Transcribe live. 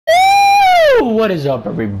What is up,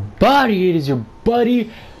 everybody? It is your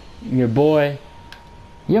buddy, your boy,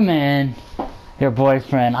 your man, your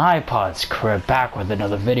boyfriend, iPod's Crib, back with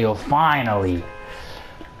another video. Finally,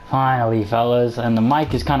 fellas. And the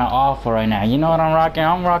mic is kind of awful right now. You know what I'm rocking?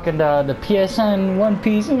 I'm rocking the PSN One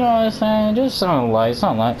Piece. You know what I'm saying? Just something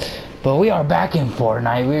light. But we are back in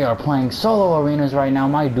Fortnite. We are playing solo arenas right now.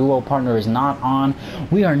 My duo partner is not on.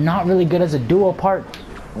 We are not really good as a duo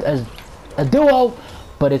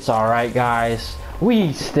but it's alright, guys.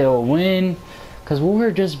 We still win because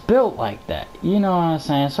we're just built like that. You know what I'm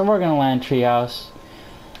saying? So we're gonna land treehouse,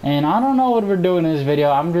 and I don't know what we're doing in this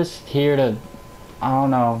video. I'm just here to, I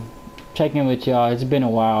don't know, check in with y'all. It's been a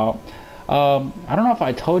while. I don't know if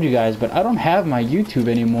I told you guys, but I don't have my YouTube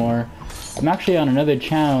anymore. I'm actually on another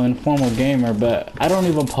channel, Informal Gamer, but I don't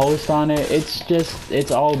even post on it.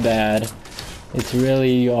 It's all bad. It's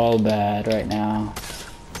really all bad right now.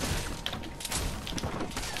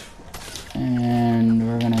 And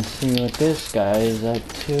we're gonna see what this guy is up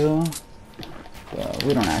to. But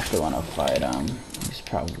we don't actually want to fight him. He's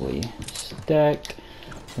probably stacked.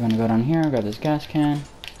 We're gonna go down here, grab this gas can,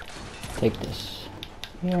 take this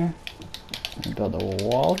here, and build a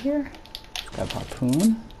wall here. Got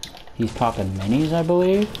Harpoon. He's popping minis, I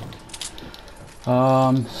believe.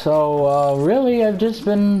 Really, I've just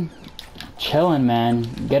been chilling, man.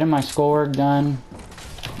 Getting my schoolwork done.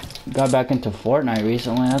 Got back into Fortnite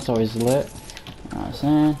recently. That's always lit. You know what I'm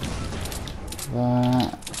saying?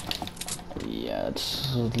 But yeah,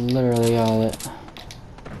 it's literally all it.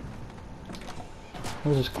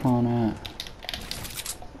 Where's this clone at?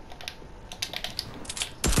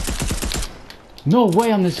 No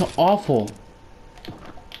way, I'm this awful.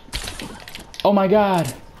 Oh my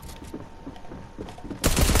god.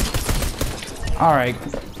 Alright,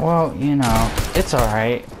 well, you know, it's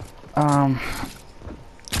alright.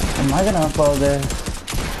 Am I gonna upload this?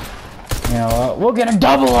 You know what? We'll get a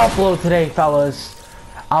double upload today, fellas.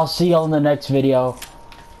 I'll see y'all in the next video.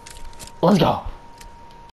 Let's go.